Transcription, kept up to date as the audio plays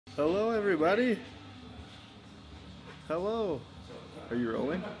Hello everybody. Hello. Are you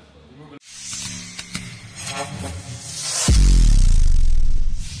rolling?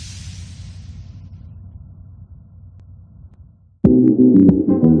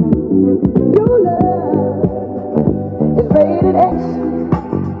 Your love is rated X.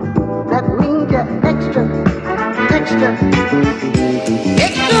 That means you're extraordinary.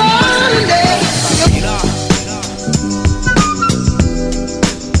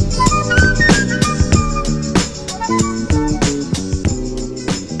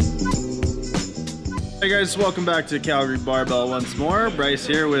 Hey guys, welcome back to Calgary Barbell once more. Bryce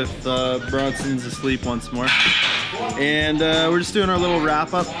here with Bronson's asleep once more. And we're just doing our little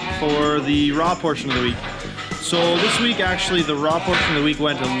wrap up for the raw portion of the week. So this week, actually, the raw portion of the week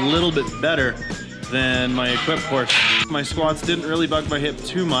went a little bit better than my equipped portion. My squats didn't really bug my hip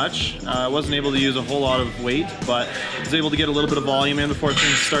too much. I wasn't able to use a whole lot of weight, but I was able to get a little bit of volume in before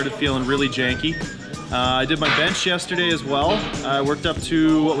things started feeling really janky. I did my bench yesterday as well. I worked up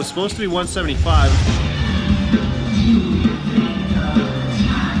to what was supposed to be 175.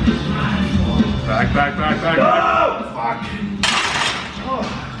 Back. Oh, fuck. Oh.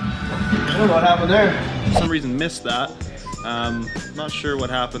 I don't know what happened there. For some reason missed that. Not sure what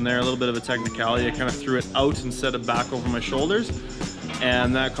happened there. A little bit of a technicality. I kind of threw it out instead of back over my shoulders,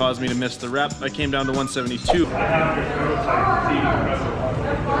 and that caused me to miss the rep. I came down to 172.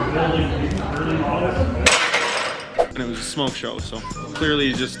 And it was a smoke show, so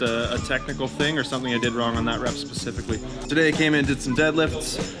clearly just a technical thing or something I did wrong on that rep specifically. Today I came in, did some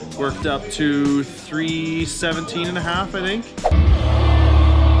deadlifts, worked up to 317.5, I think.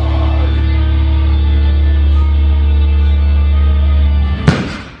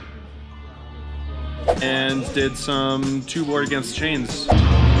 And did some two board against chains.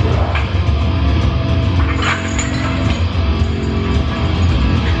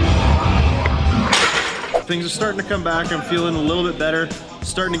 Things are starting to come back. I'm feeling a little bit better,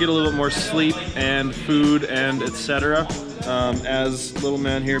 starting to get a little bit more sleep and food and etc. As little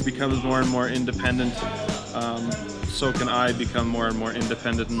man here becomes more and more independent, so can I become more and more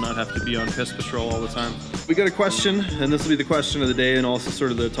independent and not have to be on piss patrol all the time. We got a question, and this will be the question of the day and also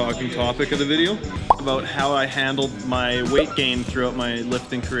sort of the talking topic of the video, about how I handled my weight gain throughout my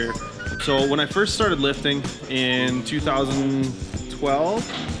lifting career. So when I first started lifting in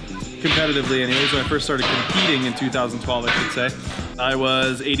 2012, competitively anyways, when I first started competing in 2012, I should say, I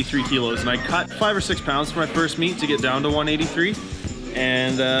was 83 kilos and I cut 5 or 6 pounds for my first meet to get down to 183,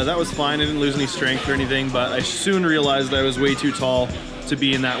 and that was fine. I didn't lose any strength or anything, but I soon realized I was way too tall to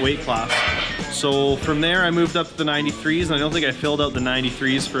be in that weight class. So from there I moved up to the 93s, and I don't think I filled out the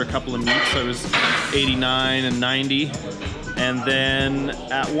 93s for a couple of meets. I was 89 and 90, and then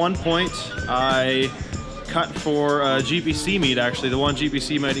at one point I cut for a GPC meet, actually, the one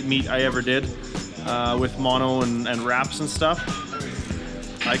GPC meet I ever did with mono and wraps and stuff.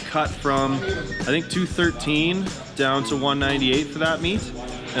 I cut from, I think, 213 down to 198 for that meet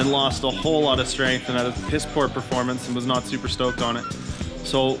and lost a whole lot of strength and had a piss poor performance and was not super stoked on it.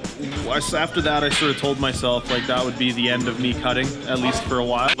 So after that, I sort of told myself like that would be the end of me cutting, at least for a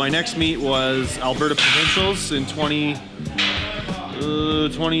while. My next meet was Alberta Provincials in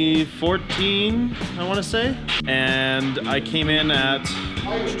 2014, I want to say, and I came in at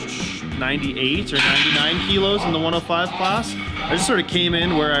 98 or 99 kilos in the 105 class. I just sort of came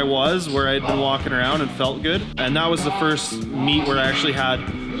in where I was, where I'd been walking around and felt good, and that was the first meet where I actually had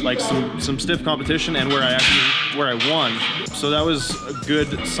like some stiff competition and where I won. So that was a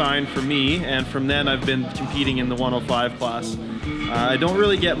good sign for me, and from then I've been competing in the 105 class. I don't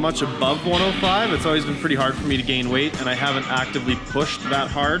really get much above 105. It's always been pretty hard for me to gain weight, and I haven't actively pushed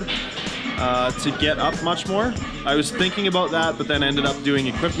that hard to get up much more. I was thinking about that, but then ended up doing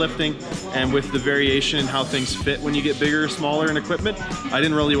equipped lifting, and with the variation in how things fit when you get bigger or smaller in equipment, I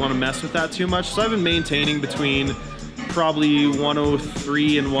didn't really want to mess with that too much. So I've been maintaining between probably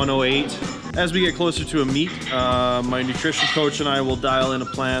 103 and 108. As we get closer to a meet, my nutrition coach and I will dial in a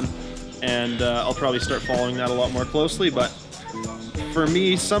plan, and I'll probably start following that a lot more closely. But for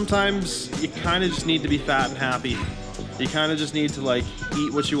me, sometimes you kind of just need to be fat and happy. You kind of just need to like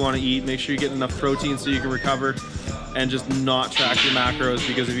eat what you want to eat, make sure you get enough protein so you can recover, and just not track your macros,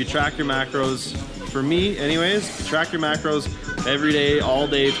 because if you track your macros, for me anyways, track your macros every day, all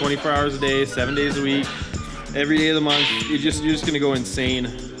day, 24 hours a day, 7 days a week, every day of the month, you're just gonna go insane.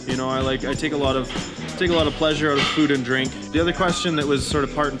 You know, I take a lot of pleasure out of food and drink. The other question that was sort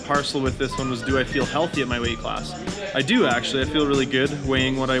of part and parcel with this one was, do I feel healthy at my weight class? I do, actually. I feel really good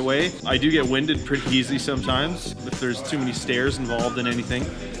weighing what I weigh. I do get winded pretty easily sometimes if there's too many stairs involved in anything.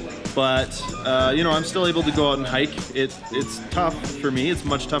 but you know, I'm still able to go out and hike. It's tough for me. It's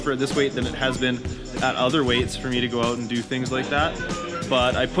much tougher at this weight than it has been at other weights for me to go out and do things like that.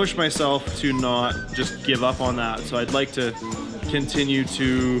 But I push myself to not just give up on that. So I'd like to continue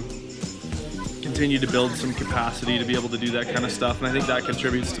to build some capacity to be able to do that kind of stuff. And I think that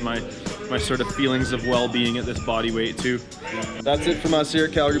contributes to my sort of feelings of well-being at this body weight too. That's it from us here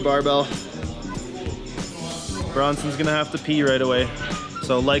at Calgary Barbell. Bronson's gonna have to pee right away.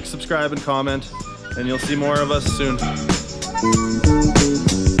 So like, subscribe, and comment, and you'll see more of us soon.